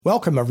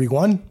Welcome,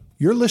 everyone.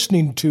 You're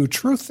listening to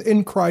Truth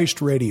in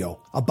Christ Radio,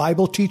 a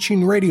Bible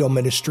teaching radio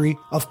ministry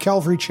of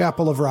Calvary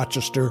Chapel of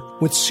Rochester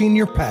with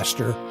Senior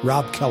Pastor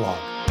Rob Kellogg.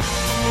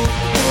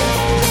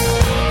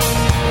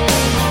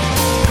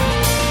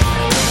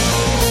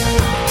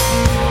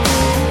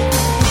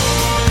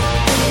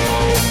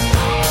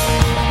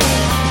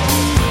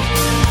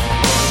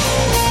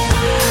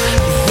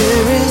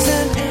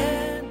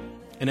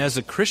 And as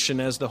a Christian,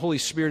 as the Holy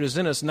Spirit is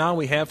in us, now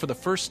we have for the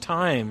first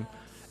time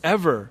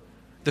ever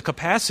the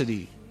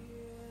capacity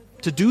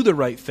to do the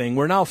right thing.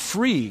 We're now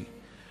free.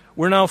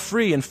 We're now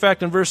free. In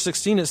fact, in verse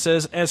 16 it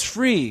says, as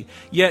free,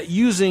 yet not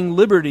using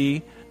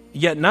liberty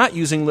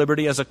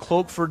as a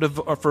cloak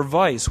for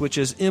vice, which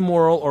is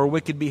immoral or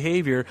wicked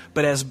behavior,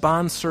 but as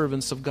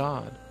bondservants of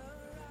God.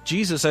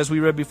 Jesus, as we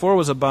read before,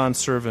 was a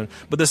bondservant.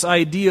 But this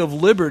idea of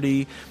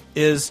liberty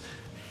is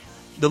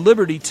the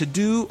liberty to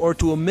do or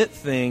to omit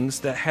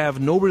things that have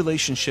no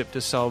relationship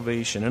to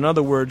salvation. In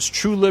other words,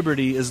 true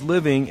liberty is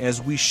living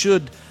as we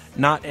should,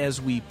 not as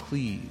we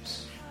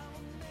please.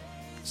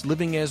 It's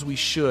living as we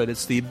should.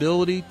 It's the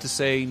ability to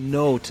say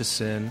no to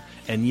sin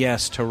and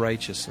yes to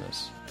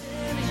righteousness. I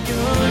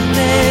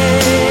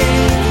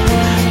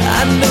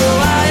know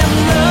I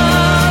am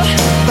loved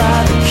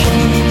by the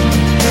King,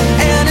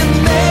 and it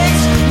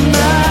makes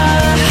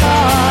my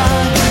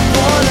heart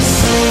wanna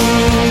sing.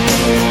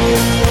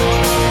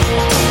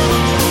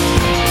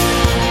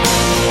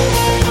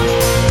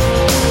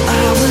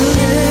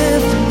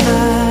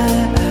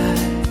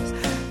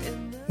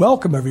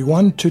 Welcome,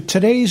 everyone, to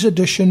today's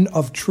edition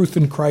of Truth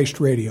in Christ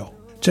Radio.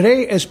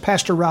 Today, as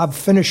Pastor Rob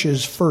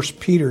finishes 1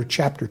 Peter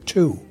chapter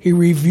 2, he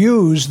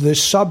reviews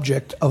this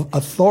subject of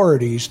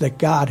authorities that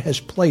God has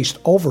placed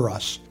over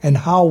us and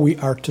how we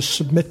are to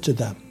submit to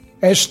them.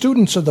 As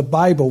students of the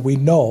Bible, we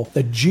know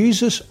that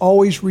Jesus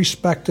always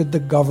respected the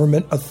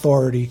government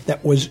authority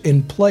that was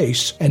in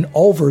place and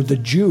over the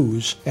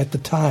Jews at the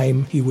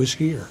time he was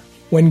here.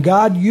 When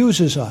God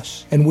uses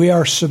us and we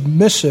are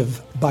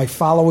submissive by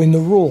following the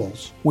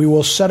rules, we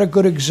will set a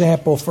good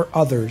example for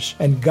others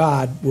and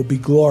God will be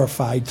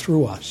glorified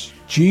through us.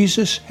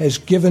 Jesus has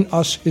given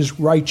us his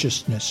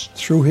righteousness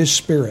through his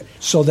Spirit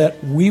so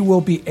that we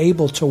will be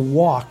able to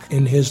walk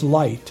in his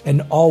light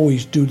and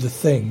always do the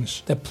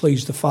things that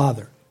please the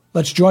Father.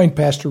 Let's join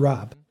Pastor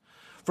Rob.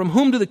 From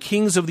whom do the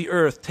kings of the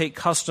earth take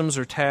customs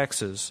or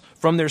taxes?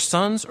 From their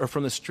sons or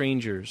from the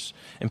strangers?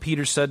 And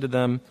Peter said to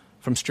them,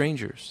 from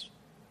strangers.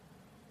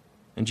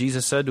 And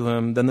Jesus said to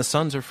him, then the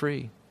sons are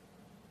free.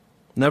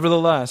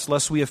 Nevertheless,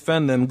 lest we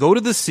offend them, go to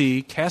the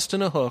sea, cast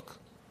in a hook,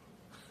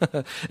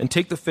 and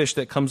take the fish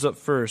that comes up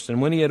first. And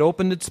when he had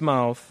opened its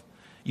mouth,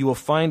 you will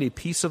find a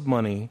piece of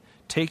money.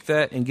 Take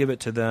that and give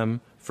it to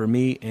them for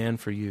me and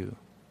for you.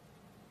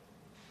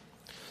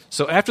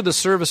 So after the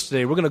service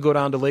today, we're going to go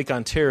down to Lake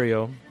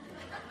Ontario.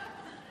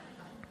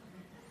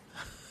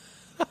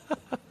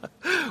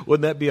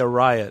 Wouldn't that be a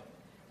riot?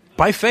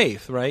 By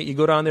faith, right? You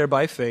go down there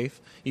by faith.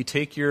 You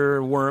take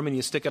your worm and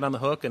you stick it on the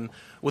hook, and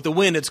with the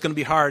wind, it's going to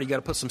be hard. You got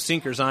to put some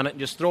sinkers on it and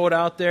just throw it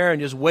out there and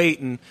just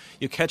wait, and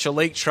you catch a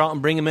lake trout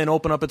and bring him in,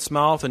 open up its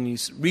mouth, and you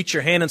reach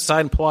your hand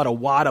inside and pull out a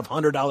wad of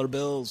 $100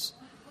 bills.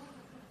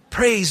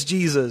 Praise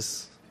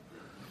Jesus.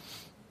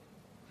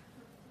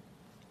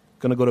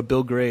 Going to go to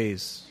Bill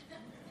Gray's.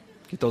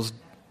 Get those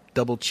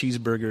double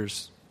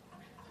cheeseburgers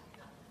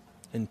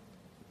and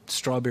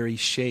strawberry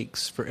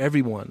shakes for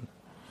everyone.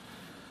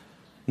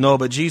 No,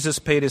 but Jesus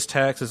paid his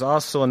taxes.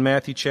 Also in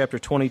Matthew chapter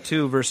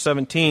 22, verse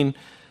 17,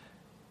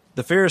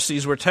 the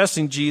Pharisees were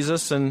testing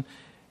Jesus, and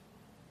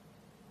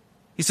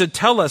he said,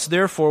 tell us,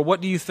 therefore,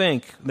 what do you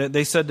think?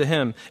 They said to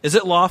him, is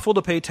it lawful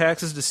to pay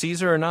taxes to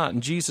Caesar or not?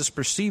 And Jesus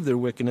perceived their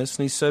wickedness,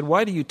 and he said,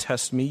 why do you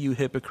test me, you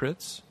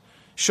hypocrites?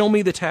 Show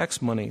me the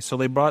tax money. So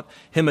they brought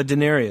him a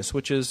denarius,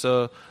 which is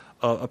a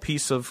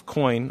piece of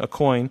coin,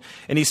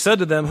 and he said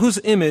to them, whose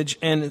image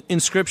and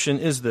inscription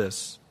is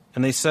this?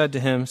 And they said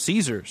to him,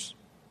 Caesar's.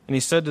 And he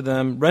said to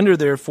them, render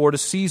therefore to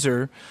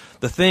Caesar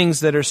the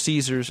things that are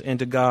Caesar's, and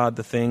to God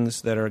the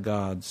things that are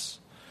God's.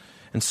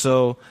 And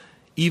so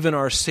even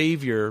our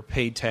Savior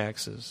paid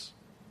taxes.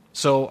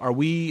 So are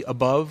we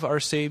above our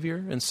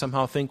Savior and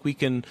somehow think we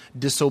can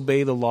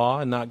disobey the law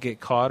and not get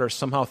caught, or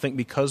somehow think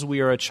because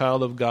we are a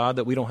child of God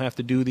that we don't have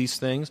to do these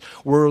things?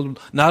 We're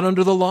not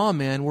under the law,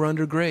 man. We're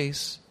under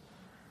grace.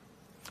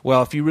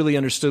 Well, if you really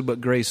understood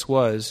what grace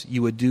was,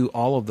 you would do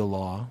all of the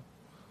law.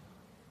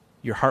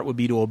 Your heart would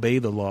be to obey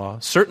the law.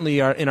 Certainly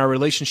in our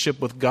relationship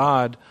with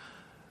God,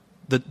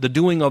 the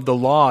doing of the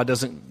law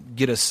doesn't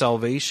get us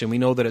salvation. We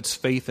know that it's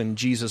faith in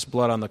Jesus'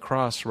 blood on the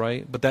cross,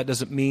 right? But that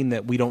doesn't mean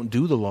that we don't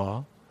do the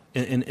law.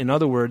 In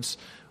other words,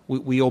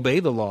 we obey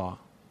the law.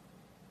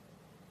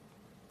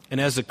 And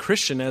as a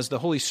Christian, as the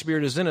Holy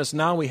Spirit is in us,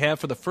 now we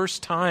have for the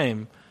first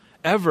time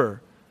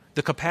ever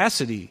the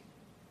capacity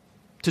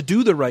to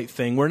do the right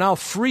thing. We're now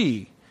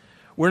free.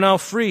 We're now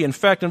free. In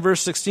fact, in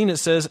verse 16 it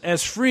says,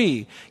 as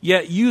free,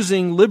 yet not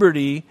using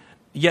liberty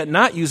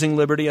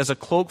as a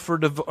cloak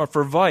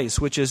for vice,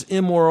 which is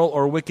immoral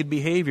or wicked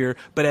behavior,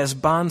 but as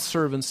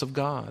bondservants of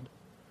God.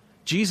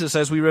 Jesus,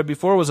 as we read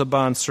before, was a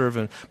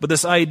bondservant. But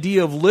this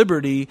idea of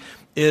liberty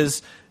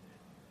is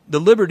the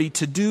liberty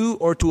to do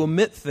or to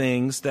omit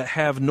things that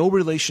have no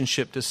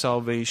relationship to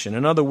salvation.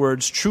 In other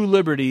words, true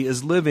liberty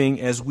is living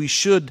as we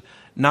should,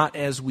 not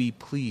as we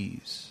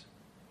please.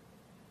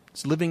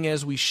 It's living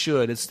as we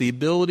should. It's the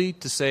ability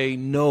to say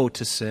no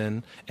to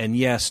sin and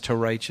yes to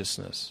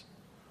righteousness.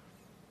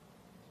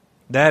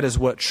 That is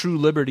what true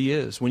liberty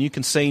is, when you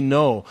can say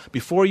no.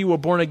 Before you were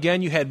born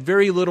again, you had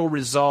very little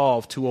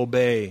resolve to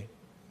obey.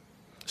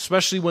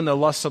 Especially when the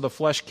lusts of the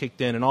flesh kicked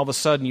in and all of a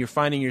sudden you're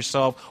finding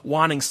yourself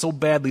wanting so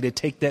badly to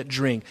take that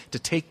drink, to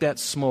take that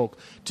smoke,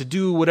 to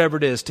do whatever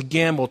it is, to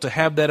gamble, to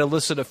have that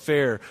illicit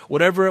affair.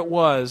 Whatever it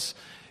was,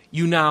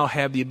 you now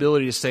have the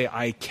ability to say,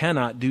 I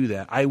cannot do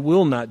that. I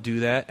will not do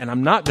that, and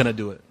I'm not going to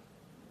do it.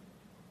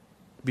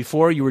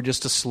 Before, you were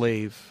just a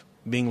slave,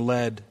 being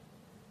led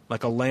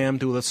like a lamb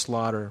to the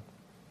slaughter,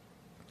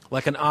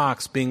 like an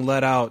ox being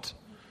led out.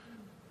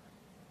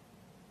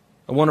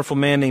 A wonderful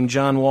man named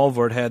John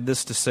Walvoord had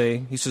this to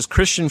say. He says,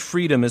 Christian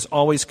freedom is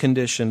always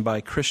conditioned by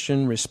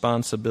Christian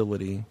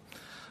responsibility.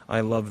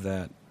 I love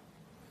that.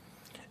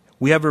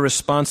 We have a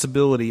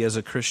responsibility as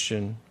a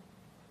Christian.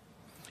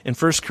 In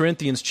 1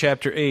 Corinthians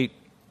chapter 8,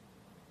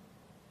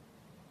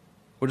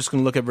 we're just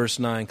going to look at verse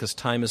 9 because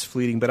time is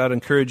fleeting, but I'd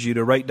encourage you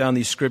to write down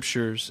these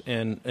scriptures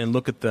and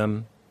look at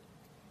them.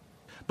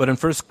 But in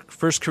 1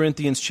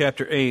 Corinthians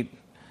chapter 8,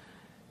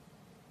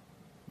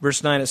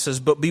 verse 9, it says,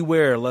 But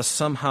beware lest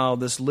somehow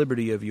this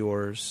liberty of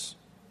yours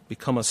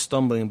become a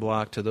stumbling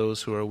block to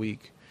those who are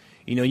weak.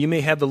 You know, you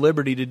may have the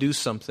liberty to do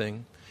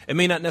something. It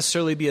may not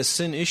necessarily be a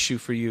sin issue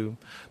for you,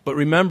 but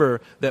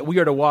remember that we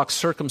are to walk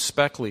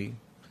circumspectly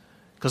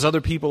because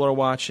other people are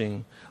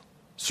watching.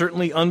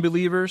 Certainly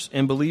unbelievers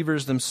and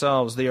believers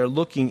themselves, they are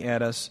looking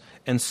at us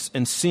and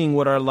seeing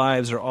what our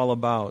lives are all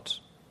about.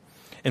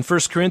 In 1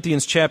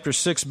 Corinthians chapter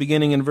 6,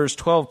 beginning in verse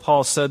 12,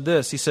 Paul said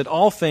this. He said,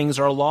 All things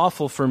are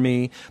lawful for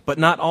me, but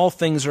not all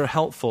things are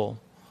helpful.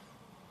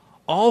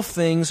 All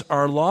things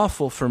are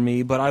lawful for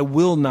me, but I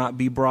will not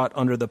be brought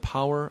under the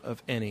power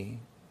of any.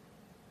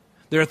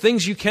 There are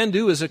things you can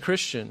do as a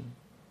Christian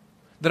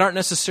that aren't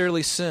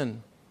necessarily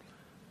sin,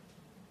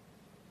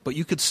 but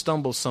you could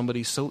stumble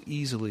somebody so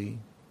easily.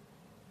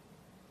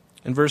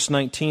 In verse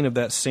 19 of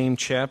that same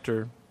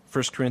chapter,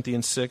 1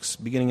 Corinthians 6,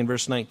 beginning in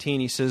verse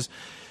 19, he says,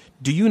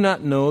 Do you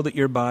not know that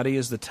your body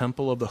is the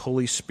temple of the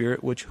Holy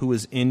Spirit who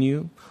is in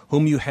you,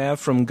 whom you have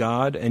from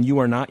God, and you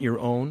are not your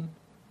own?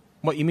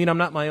 What, you mean I'm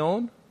not my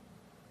own?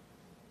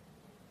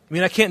 You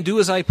mean I can't do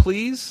as I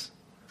please?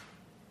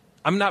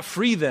 I'm not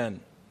free then.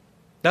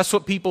 That's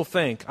what people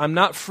think. I'm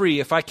not free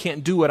if I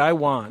can't do what I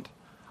want.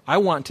 I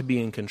want to be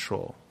in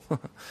control.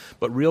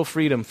 But real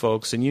freedom,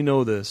 folks, and you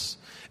know this,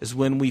 is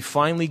when we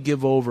finally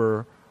give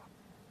over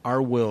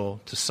our will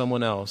to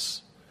someone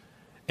else.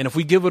 And if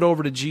we give it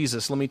over to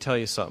Jesus, let me tell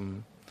you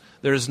something.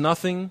 There is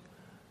nothing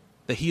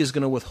that He is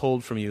going to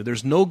withhold from you.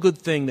 There's no good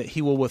thing that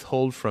He will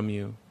withhold from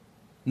you.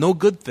 No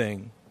good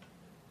thing.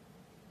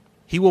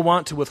 He will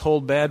want to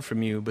withhold bad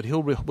from you, but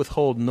He'll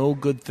withhold no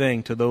good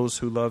thing to those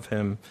who love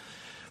Him.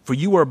 For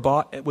you are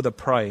bought with a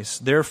price.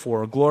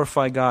 Therefore,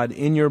 glorify God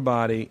in your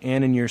body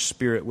and in your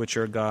spirit, which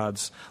are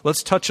God's.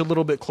 Let's touch a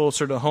little bit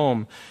closer to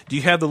home. Do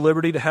you have the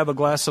liberty to have a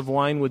glass of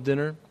wine with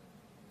dinner?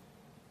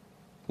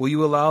 Will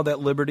you allow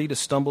that liberty to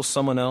stumble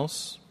someone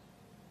else?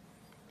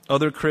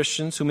 Other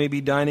Christians who may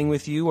be dining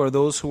with you, or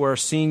those who are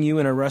seeing you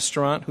in a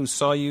restaurant who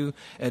saw you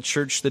at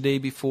church the day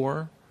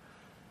before?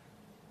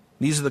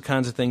 These are the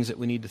kinds of things that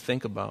we need to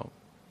think about.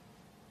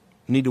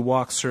 We need to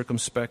walk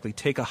circumspectly,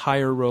 take a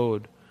higher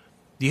road.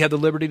 Do you have the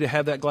liberty to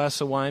have that glass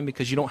of wine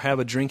because you don't have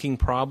a drinking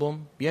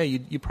problem? Yeah,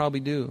 you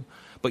probably do.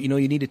 But you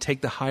need to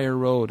take the higher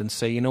road and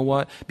say, you know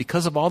what?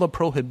 Because of all the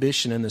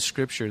prohibition in the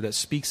Scripture that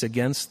speaks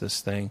against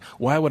this thing,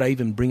 why would I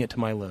even bring it to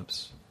my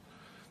lips?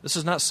 This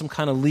is not some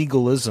kind of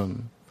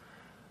legalism.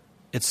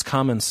 It's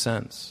common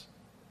sense.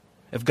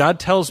 If God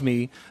tells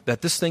me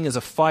that this thing is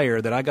a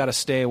fire that I got to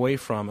stay away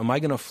from, am I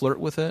going to flirt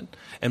with it?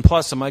 And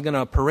plus, am I going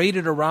to parade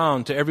it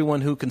around to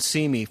everyone who can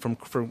see me, from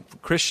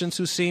Christians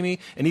who see me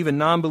and even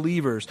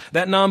non-believers?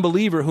 That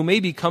non-believer who may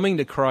be coming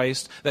to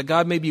Christ, that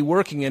God may be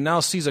working and now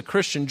sees a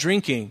Christian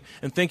drinking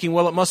and thinking,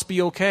 well, it must be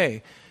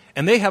okay.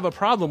 And they have a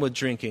problem with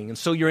drinking. And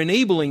so you're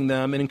enabling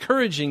them and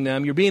encouraging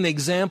them. You're being an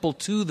example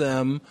to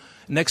them.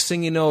 Next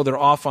thing you know, they're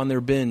off on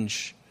their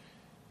binge.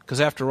 Because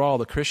after all,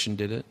 the Christian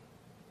did it.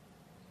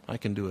 I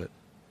can do it.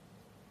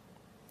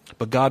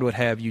 But God would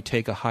have you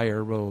take a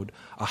higher road,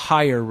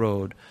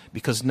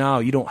 because now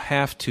you don't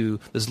have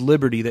to, this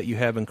liberty that you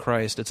have in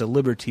Christ, it's a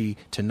liberty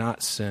to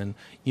not sin.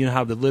 You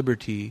have the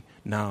liberty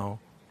now,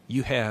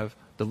 you have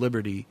the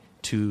liberty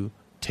to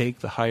take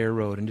the higher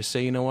road and just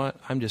say, you know what,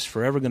 I'm just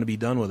forever going to be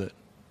done with it.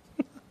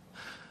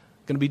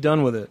 Going to be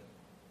done with it.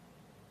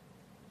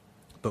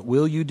 But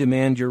will you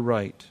demand your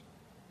right,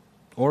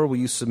 or will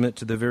you submit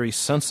to the very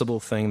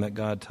sensible thing that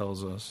God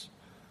tells us?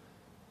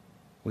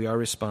 We are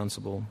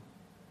responsible.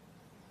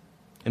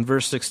 In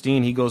verse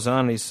 16, he goes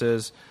on and he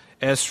says,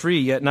 as free,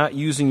 yet not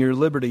using your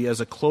liberty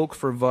as a cloak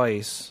for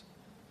vice,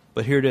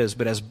 but here it is,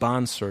 but as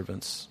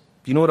bondservants.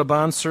 Do you know what a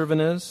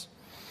bondservant is?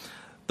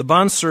 The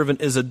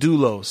bondservant is a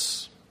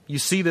doulos. You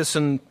see this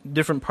in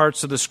different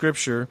parts of the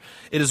Scripture.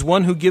 It is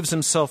one who gives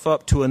himself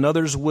up to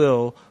another's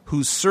will,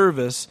 whose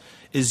service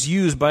is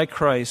used by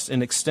Christ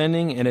in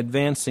extending and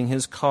advancing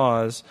his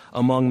cause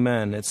among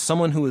men. It's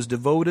someone who is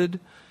devoted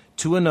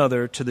to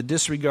another to the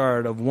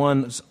disregard of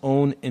one's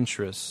own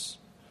interests.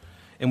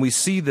 And we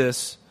see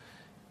this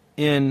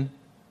in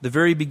the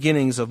very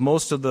beginnings of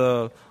most of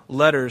the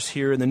letters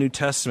here in the New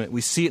Testament.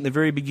 We see it in the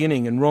very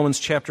beginning in Romans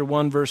chapter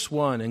 1, verse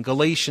 1, in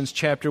Galatians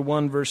chapter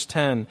 1, verse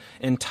 10,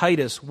 in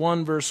Titus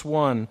 1, verse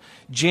 1,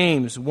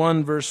 James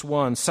 1, verse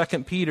 1,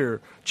 2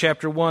 Peter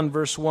chapter 1,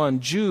 verse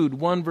 1, Jude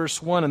 1,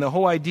 verse 1. And the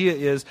whole idea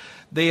is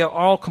they are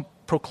all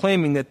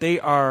proclaiming that they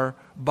are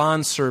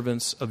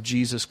bondservants of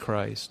Jesus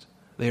Christ.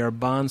 They are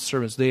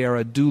bondservants. They are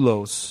a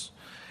doulos.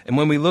 And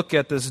when we look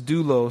at this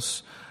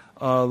doulos,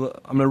 I'm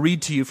going to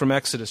read to you from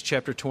Exodus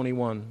chapter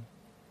 21.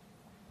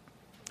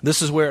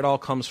 This is where it all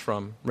comes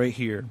from, right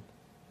here.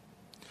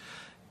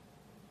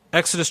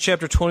 Exodus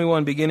chapter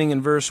 21, beginning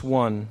in verse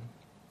 1.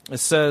 It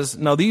says,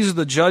 "Now these are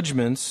the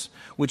judgments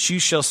which you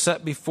shall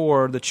set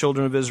before the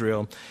children of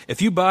Israel.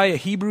 If you buy a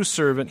Hebrew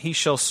servant, he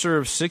shall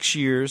serve 6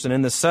 years, and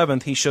in the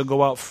 7th he shall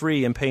go out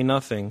free and pay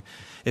nothing.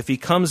 If he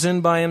comes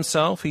in by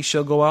himself, he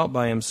shall go out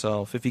by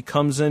himself. If he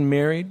comes in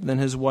married, then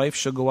his wife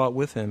shall go out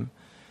with him.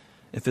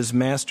 If his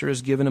master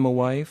has given him a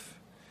wife,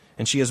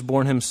 and she has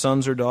borne him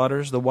sons or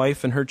daughters, the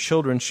wife and her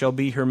children shall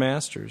be her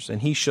master's,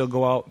 and he shall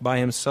go out by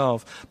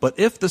himself. But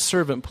if the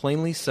servant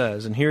plainly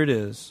says," and here it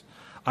is,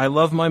 "I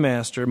love my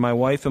master, my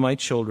wife, and my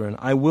children,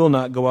 I will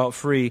not go out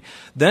free,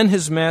 then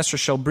his master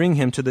shall bring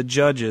him to the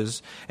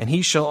judges, and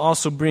he shall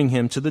also bring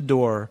him to the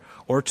door,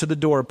 or to the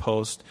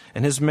doorpost,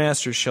 and his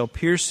master shall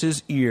pierce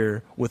his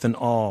ear with an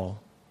awl,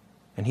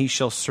 and he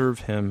shall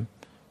serve him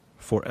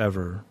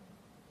forever."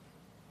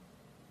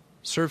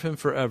 Serve him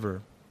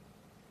forever.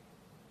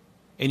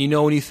 And you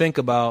know, when you think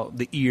about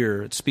the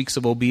ear, it speaks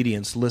of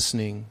obedience,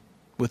 listening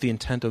with the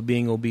intent of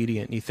being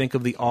obedient. You think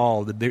of the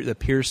awl, the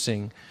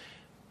piercing.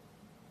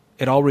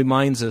 It all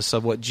reminds us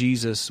of what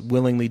Jesus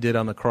willingly did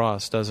on the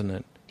cross, doesn't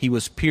it? He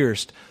was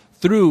pierced,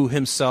 threw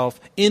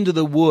himself into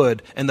the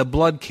wood, and the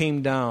blood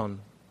came down.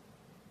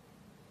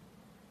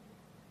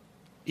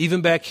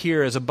 Even back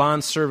here as a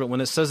bondservant, when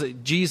it says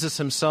that Jesus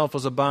himself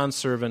was a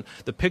bondservant,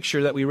 the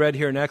picture that we read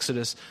here in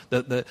Exodus,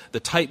 the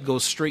type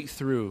goes straight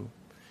through.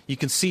 You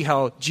can see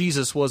how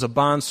Jesus was a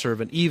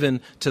bondservant, even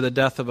to the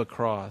death of a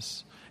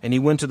cross. And he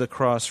went to the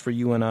cross for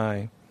you and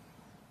I.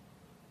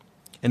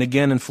 And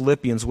again in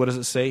Philippians, what does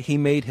it say? He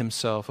made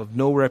himself of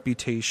no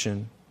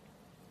reputation,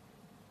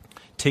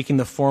 taking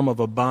the form of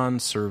a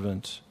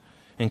bondservant,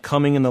 and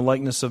coming in the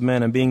likeness of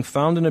men, and being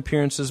found in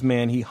appearance as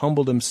man, he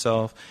humbled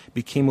himself,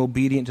 became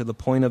obedient to the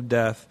point of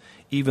death,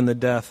 even the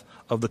death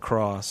of the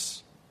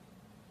cross.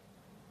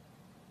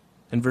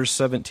 In verse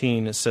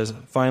 17, it says,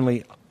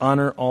 "Finally,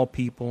 honor all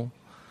people,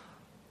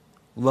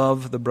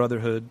 love the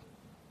brotherhood,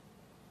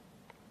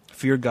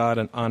 fear God,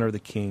 and honor the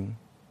king."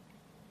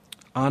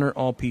 Honor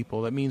all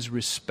people. That means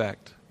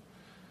respect.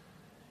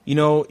 You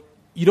know,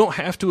 you don't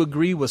have to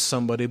agree with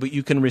somebody, but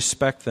you can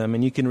respect them,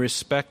 and you can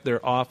respect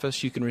their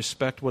office, you can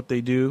respect what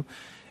they do,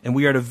 and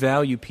we are to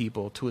value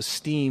people, to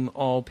esteem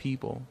all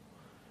people.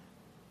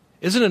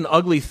 Isn't it an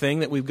ugly thing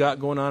that we've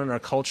got going on in our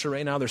culture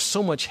right now? There's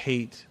so much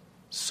hate,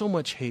 so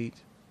much hate.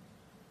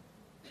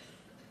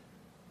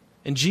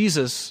 And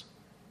Jesus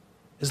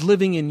is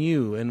living in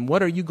you, and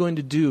what are you going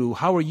to do?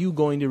 How are you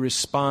going to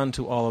respond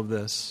to all of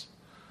this?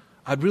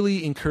 I'd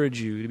really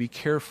encourage you to be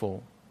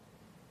careful.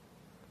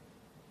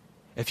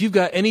 If you've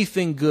got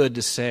anything good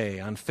to say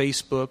on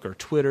Facebook or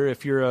Twitter,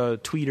 if you're a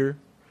tweeter,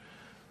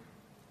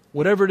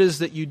 whatever it is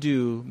that you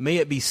do, may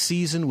it be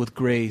seasoned with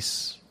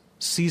grace,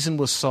 seasoned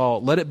with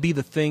salt. Let it be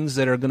the things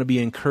that are going to be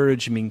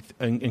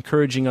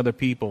encouraging other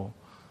people.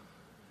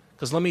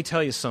 Because let me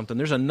tell you something,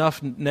 there's enough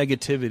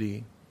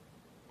negativity.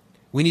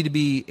 We need to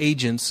be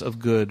agents of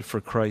good for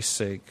Christ's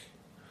sake.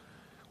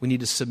 We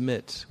need to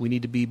submit. We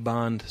need to be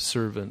bond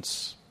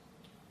servants.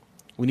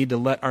 We need to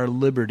let our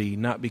liberty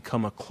not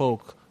become a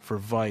cloak for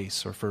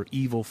vice or for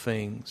evil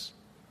things.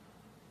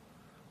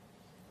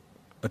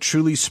 A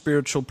truly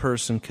spiritual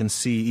person can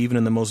see, even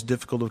in the most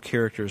difficult of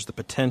characters, the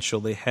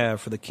potential they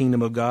have for the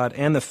kingdom of God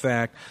and the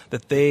fact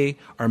that they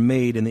are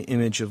made in the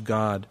image of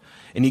God.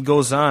 And he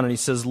goes on and he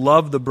says,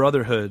 love the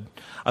brotherhood.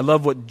 I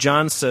love what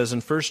John says in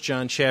 1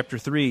 John chapter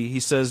 3. He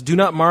says, "Do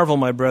not marvel,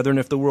 my brethren,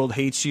 if the world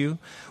hates you.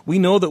 We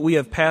know that we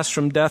have passed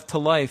from death to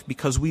life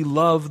because we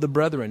love the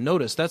brethren."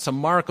 Notice, that's a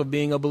mark of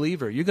being a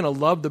believer. You're going to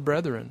love the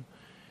brethren.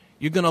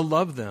 You're going to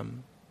love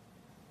them.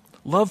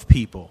 Love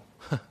people.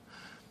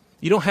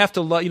 You don't have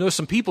to love,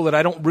 some people that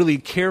I don't really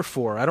care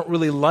for. I don't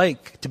really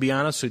like, to be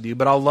honest with you,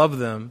 but I'll love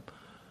them.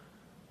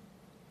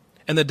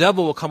 And the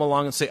devil will come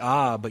along and say,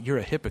 but you're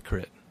a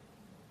hypocrite.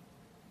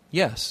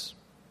 Yes,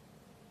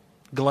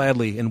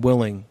 gladly and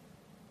willing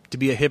to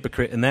be a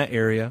hypocrite in that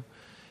area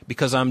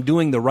because I'm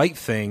doing the right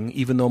thing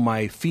even though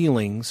my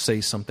feelings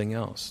say something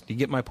else. Do you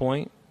get my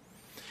point?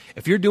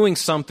 If you're doing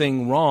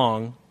something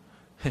wrong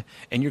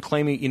and you're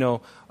claiming,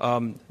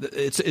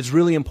 it's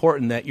really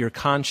important that your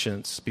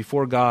conscience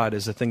before God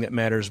is the thing that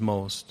matters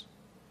most.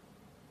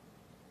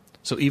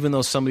 So even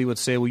though somebody would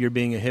say, well, you're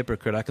being a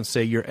hypocrite, I can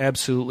say, you're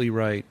absolutely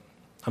right.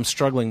 I'm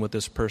struggling with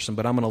this person,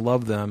 but I'm going to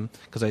love them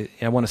because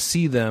I want to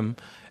see them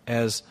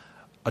as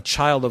a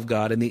child of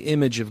God in the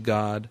image of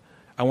God.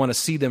 I want to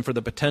see them for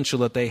the potential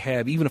that they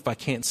have, even if I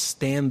can't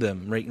stand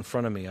them right in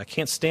front of me. I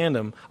can't stand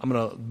them. I'm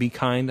going to be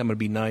kind. I'm going to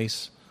be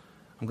nice.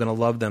 I'm going to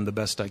love them the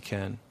best I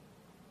can.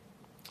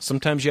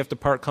 Sometimes you have to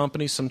part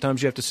company.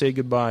 Sometimes you have to say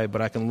goodbye,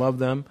 but I can love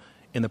them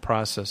in the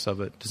process of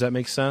it. Does that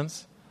make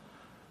sense?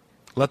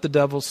 Let the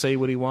devil say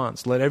what he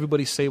wants. Let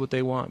everybody say what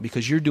they want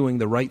because you're doing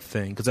the right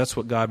thing because that's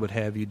what God would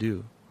have you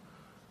do.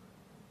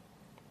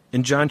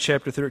 In John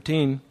chapter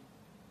 13,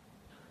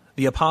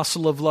 the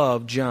apostle of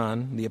love,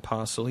 John, the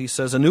apostle, he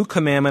says, "A new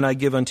commandment I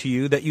give unto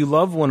you, that you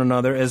love one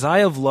another as I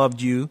have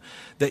loved you,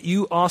 that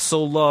you also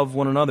love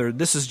one another."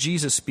 This is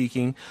Jesus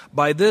speaking.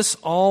 By this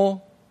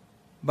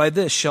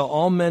shall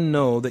all men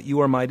know that you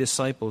are my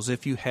disciples,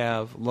 if you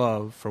have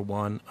love for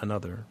one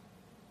another.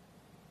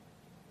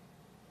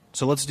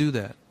 So let's do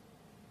that.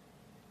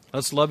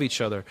 Let's love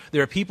each other.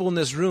 There are people in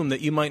this room that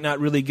you might not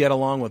really get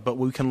along with, but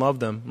we can love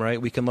them, right?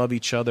 We can love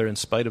each other in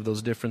spite of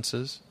those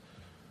differences.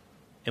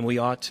 And we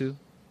ought to.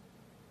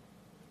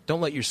 Don't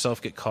let yourself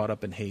get caught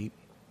up in hate.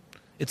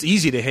 It's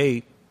easy to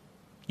hate.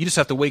 You just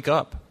have to wake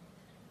up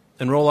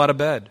and roll out of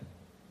bed.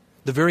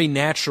 The very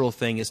natural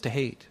thing is to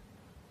hate.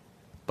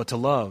 But to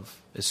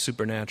love is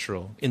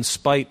supernatural. In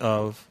spite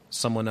of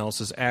someone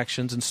else's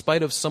actions, in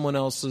spite of someone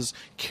else's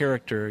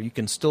character, you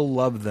can still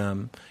love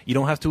them. You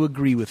don't have to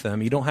agree with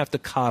them. You don't have to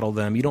coddle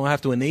them. You don't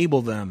have to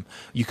enable them.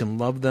 You can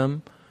love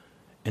them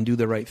and do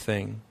the right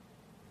thing.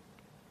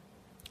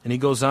 And he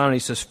goes on and he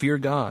says, fear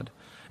God.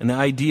 And the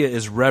idea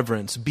is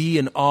reverence. Be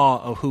in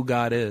awe of who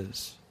God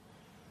is.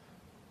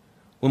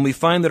 When we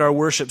find that our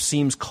worship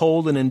seems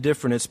cold and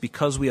indifferent, it's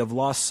because we have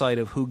lost sight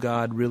of who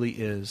God really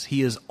is.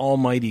 He is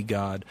Almighty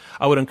God.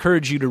 I would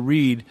encourage you to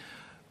read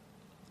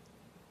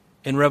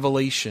in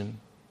Revelation.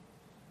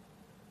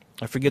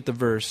 I forget the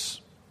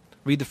verse.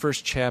 Read the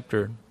first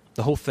chapter,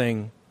 the whole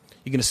thing.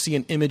 You're going to see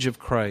an image of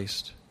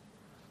Christ.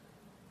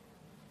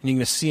 And you're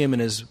going to see him in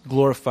his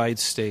glorified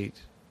state.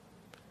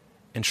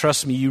 And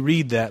trust me, you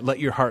read that, let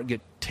your heart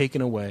get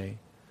taken away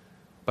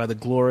by the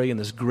glory and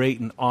this great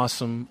and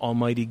awesome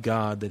Almighty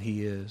God that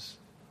he is.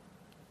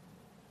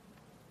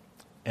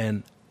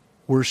 And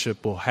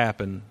worship will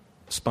happen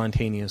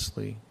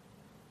spontaneously.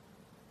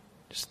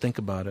 Just think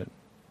about it.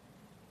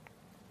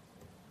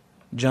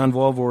 John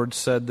Walvoord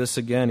said this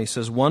again. He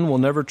says, one will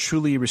never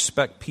truly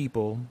respect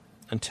people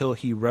until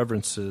he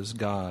reverences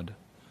God.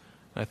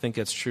 I think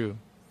that's true.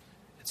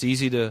 It's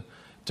easy to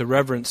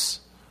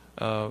reverence.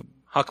 How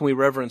can we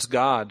reverence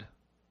God?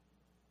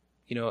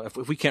 You know, if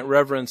we can't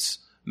reverence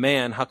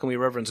man, how can we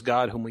reverence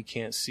God whom we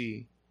can't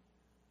see?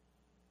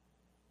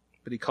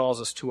 But he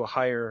calls us to a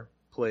higher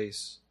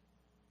place.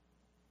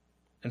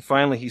 And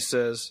finally he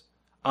says,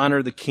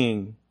 honor the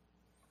king.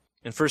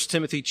 In 1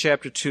 Timothy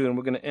chapter 2, and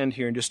we're going to end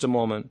here in just a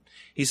moment,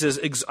 he says,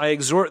 I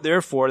exhort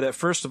therefore that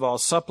first of all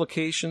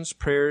supplications,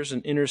 prayers,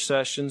 and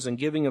intercessions, and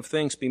giving of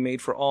thanks be made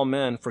for all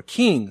men, for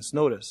kings,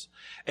 notice,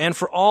 and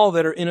for all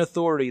that are in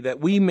authority, that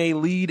we may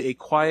lead a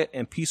quiet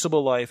and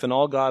peaceable life in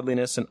all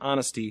godliness and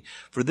honesty.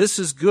 For this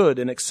is good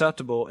and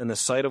acceptable in the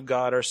sight of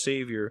God our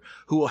Savior,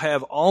 who will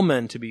have all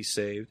men to be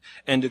saved,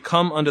 and to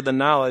come unto the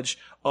knowledge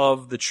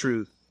of the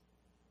truth.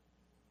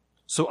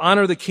 So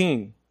honor the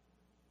king.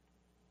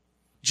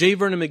 J.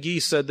 Vernon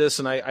McGee said this,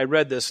 and I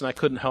read this, and I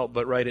couldn't help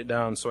but write it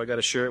down, so I got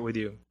to share it with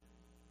you,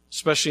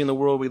 especially in the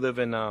world we live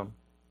in now.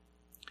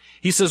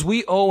 He says,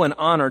 we owe an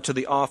honor to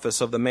the office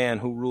of the man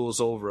who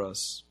rules over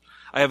us.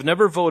 I have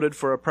never voted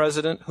for a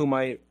president whom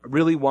I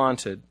really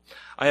wanted.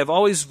 I have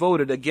always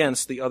voted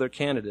against the other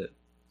candidate.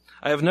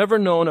 I have never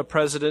known a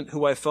president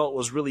who I felt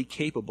was really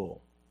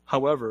capable.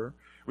 However,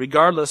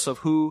 regardless of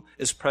who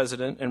is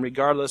president and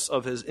regardless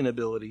of his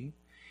inability,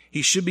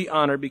 he should be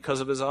honored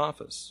because of his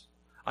office.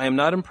 I am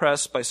not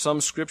impressed by some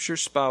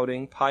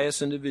scripture-spouting,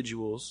 pious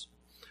individuals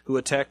who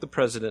attack the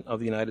President of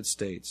the United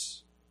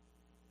States.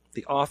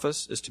 The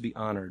office is to be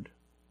honored.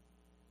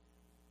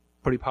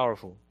 Pretty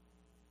powerful.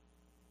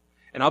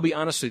 And I'll be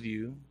honest with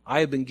you,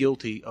 I have been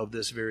guilty of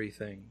this very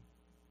thing.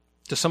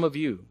 To some of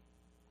you,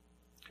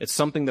 it's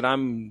something that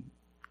I'm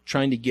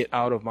trying to get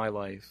out of my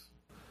life.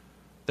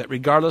 That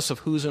regardless of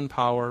who's in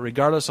power,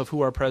 regardless of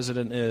who our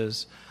president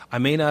is, I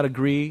may not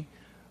agree,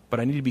 but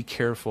I need to be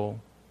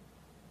careful.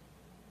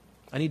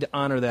 I need to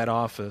honor that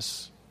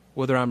office,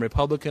 whether I'm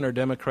Republican or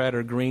Democrat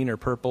or green or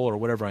purple or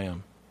whatever I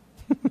am.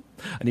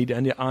 I need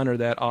to honor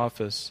that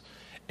office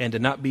and to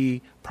not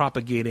be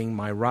propagating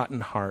my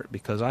rotten heart,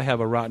 because I have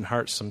a rotten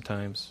heart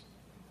sometimes.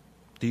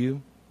 Do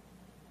you?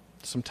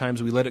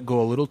 Sometimes we let it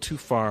go a little too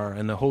far,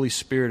 and the Holy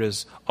Spirit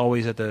is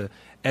always at the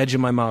edge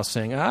of my mouth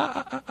saying,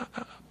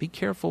 be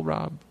careful,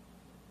 Rob.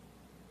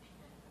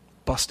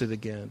 Busted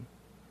again.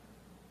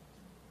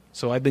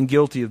 So I've been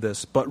guilty of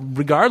this. But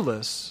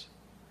regardless,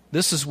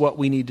 this is what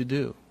we need to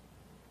do.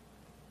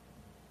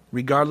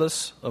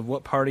 regardless of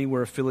what party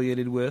we're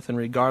affiliated with and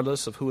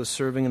regardless of who is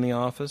serving in the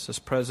office as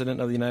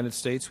President of the United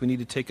States, we need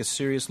to take a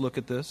serious look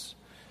at this,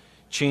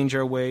 change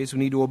our ways. We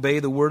need to obey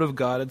the Word of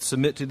God and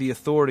submit to the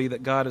authority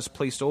that God has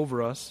placed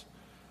over us.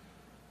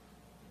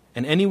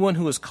 And anyone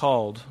who is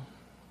called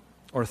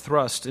or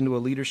thrust into a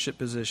leadership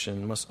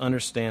position must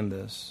understand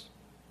this,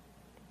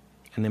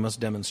 and they must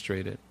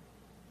demonstrate it,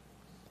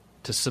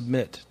 to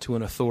submit to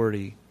an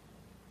authority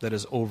that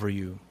is over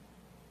you,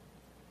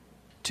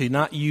 to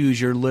not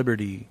use your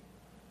liberty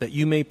that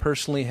you may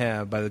personally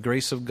have by the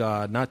grace of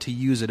God, not to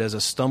use it as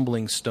a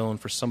stumbling stone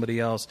for somebody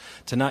else,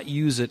 to not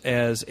use it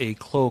as a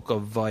cloak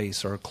of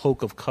vice or a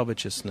cloak of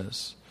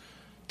covetousness,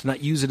 to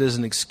not use it as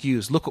an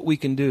excuse. Look what we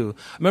can do.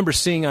 I remember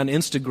seeing on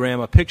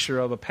Instagram a picture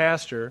of a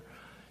pastor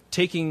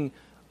taking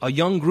a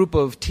young group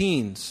of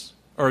teens,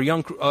 or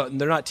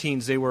they're not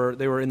teens, they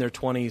were in their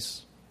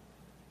 20s,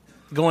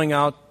 going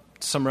out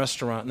to some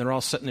restaurant, and they're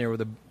all sitting there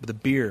with a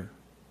beer.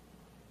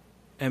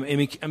 I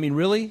mean,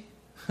 really?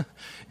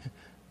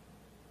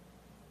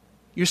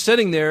 You're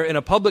sitting there in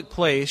a public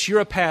place,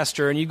 you're a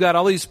pastor, and you've got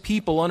all these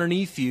people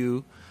underneath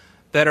you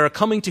that are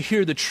coming to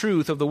hear the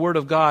truth of the Word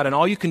of God, and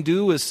all you can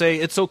do is say,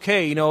 it's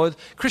okay,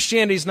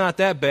 Christianity's not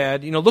that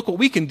bad, look what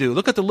we can do,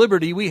 look at the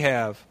liberty we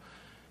have.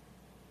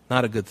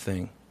 Not a good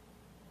thing.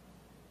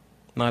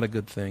 Not a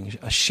good thing.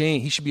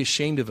 He should be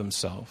ashamed of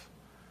himself.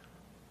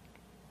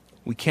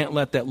 We can't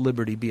let that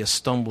liberty be a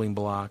stumbling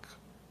block,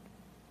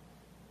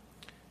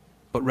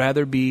 but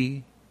rather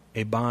be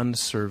a bond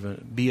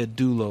servant, be a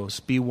doulos,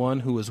 be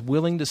one who is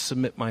willing to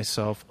submit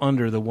myself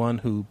under the one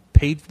who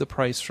paid the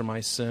price for my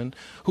sin,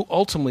 who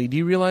ultimately, do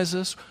you realize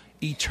this?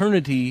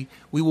 Eternity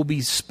we will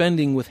be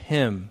spending with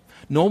him,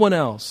 no one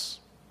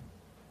else.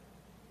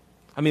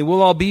 I mean,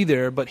 we'll all be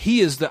there, but he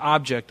is the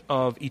object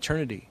of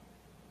eternity.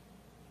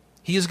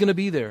 He is going to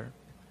be there.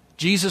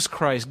 Jesus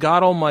Christ,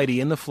 God Almighty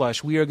in the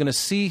flesh, we are going to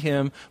see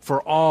him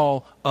for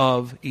all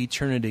of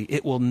eternity.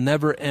 It will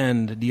never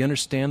end. Do you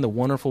understand the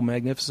wonderful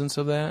magnificence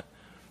of that?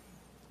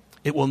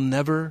 It will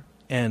never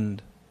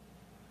end.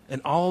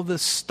 And all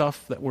this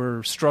stuff that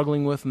we're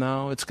struggling with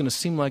now, it's going to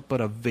seem like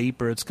but a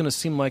vapor. It's going to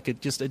seem like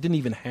it didn't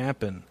even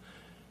happen.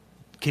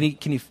 Do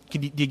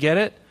you get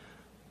it?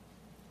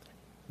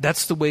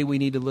 That's the way we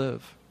need to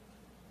live.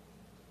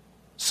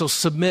 So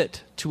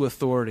submit to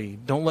authority.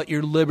 Don't let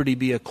your liberty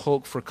be a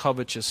cloak for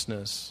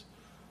covetousness.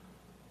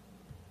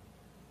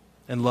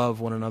 And love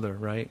one another,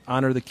 right?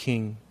 Honor the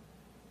king.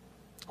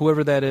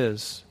 Whoever that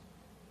is,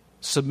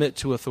 submit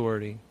to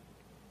authority.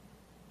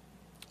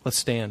 Let's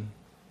stand.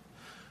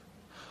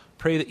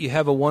 Pray that you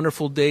have a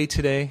wonderful day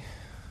today.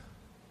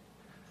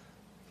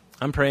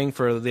 I'm praying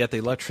that the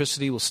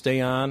electricity will stay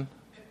on.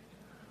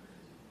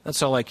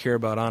 That's all I care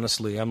about,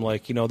 honestly. I'm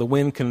like, the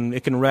wind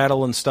can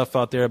rattle and stuff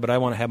out there, but I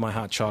want to have my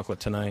hot chocolate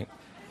tonight.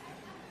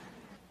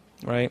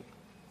 Right?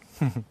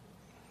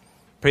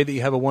 Pray that you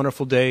have a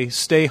wonderful day.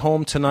 Stay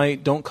home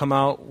tonight. Don't come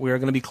out. We are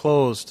going to be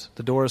closed.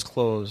 The door is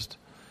closed.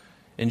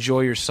 Enjoy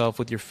yourself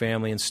with your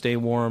family and stay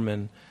warm,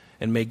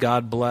 and may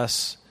God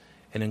bless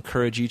and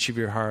encourage each of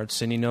your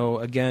hearts. And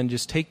again,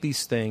 just take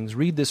these things,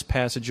 read this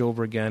passage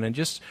over again, and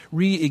just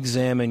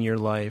re-examine your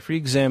life,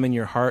 re-examine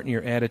your heart and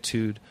your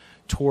attitude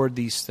toward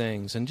these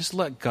things, and just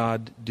let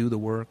God do the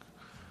work.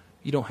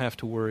 You don't have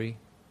to worry.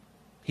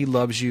 He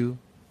loves you.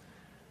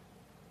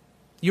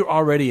 You're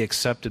already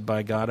accepted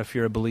by God if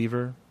you're a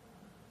believer.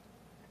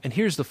 And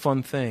here's the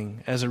fun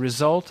thing. As a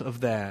result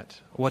of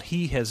that, what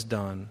he has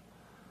done,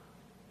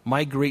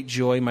 my great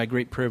joy, my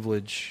great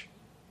privilege,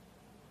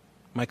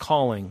 my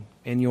calling,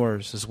 and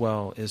yours as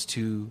well, is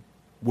to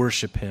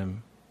worship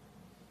him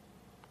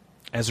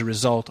as a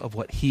result of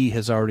what he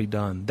has already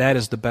done. That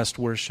is the best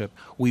worship.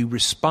 We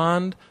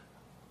respond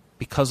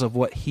because of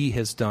what he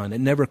has done.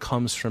 It never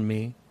comes from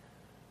me.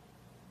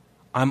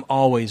 I'm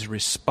always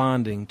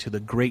responding to the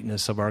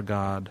greatness of our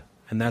God.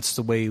 And that's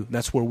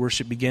where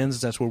worship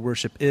begins, that's where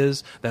worship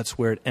is, that's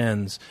where it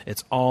ends.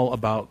 It's all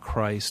about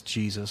Christ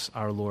Jesus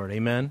our Lord.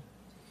 Amen?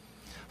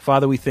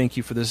 Father, we thank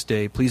you for this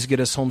day. Please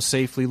get us home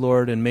safely,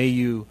 Lord, and may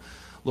you,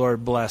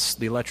 Lord, bless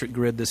the electric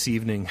grid this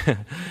evening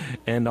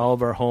and all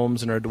of our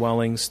homes and our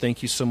dwellings.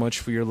 Thank you so much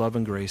for your love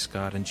and grace,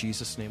 God. In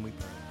Jesus' name we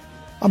pray.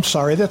 I'm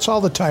sorry, that's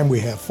all the time we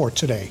have for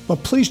today.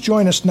 But please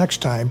join us next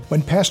time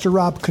when Pastor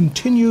Rob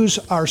continues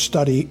our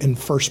study in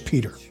 1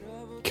 Peter.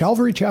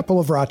 Calvary Chapel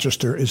of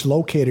Rochester is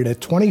located at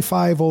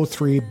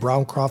 2503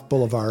 Browncroft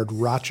Boulevard,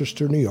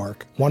 Rochester, New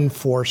York,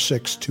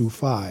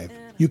 14625.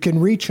 You can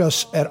reach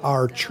us at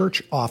our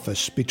church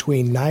office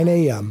between 9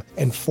 a.m.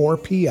 and 4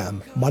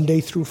 p.m. Monday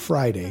through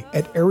Friday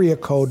at area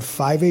code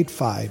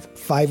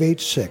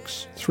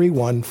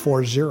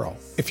 585-586-3140.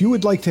 If you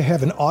would like to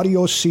have an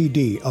audio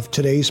CD of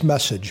today's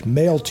message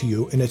mailed to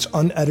you in its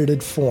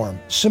unedited form,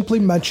 simply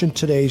mention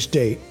today's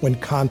date when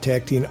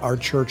contacting our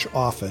church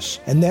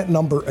office, and that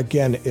number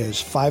again is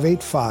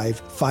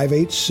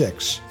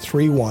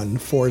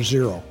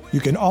 585-586-3140. You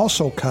can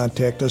also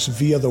contact us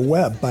via the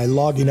web by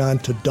logging on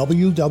to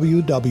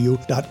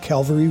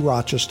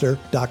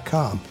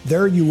www.calvaryrochester.com.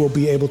 There you will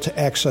be able to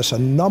access a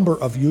number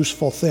of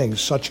useful things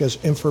such as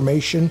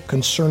information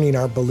concerning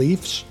our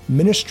beliefs,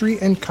 ministry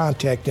and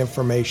contact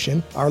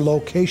information, our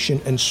location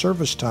and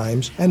service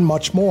times, and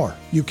much more.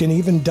 You can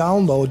even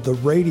download the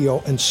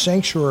radio and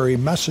sanctuary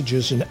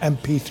messages in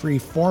MP3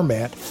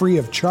 format free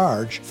of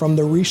charge from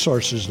the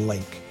resources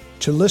link.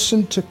 To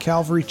listen to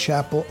Calvary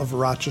Chapel of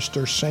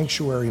Rochester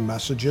Sanctuary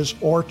messages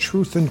or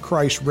Truth in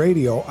Christ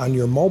Radio on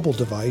your mobile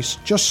device,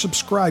 just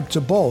subscribe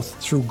to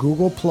both through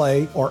Google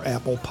Play or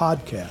Apple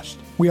Podcast.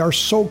 We are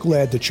so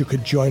glad that you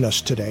could join us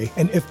today,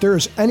 and if there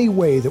is any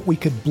way that we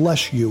could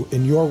bless you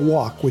in your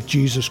walk with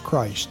Jesus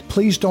Christ,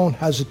 please don't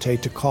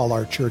hesitate to call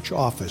our church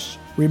office.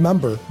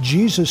 Remember,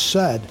 Jesus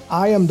said,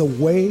 "I am the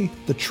way,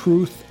 the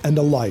truth, and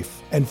the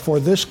life, and for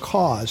this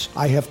cause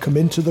I have come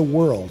into the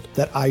world,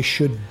 that I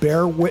should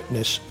bear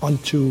witness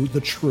unto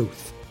the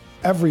truth.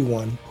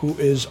 Everyone who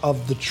is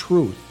of the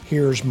truth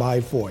hears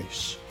my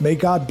voice." May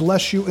God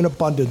bless you in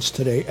abundance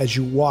today as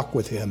you walk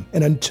with Him.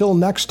 And until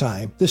next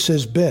time, this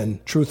has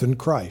been Truth in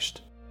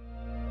Christ.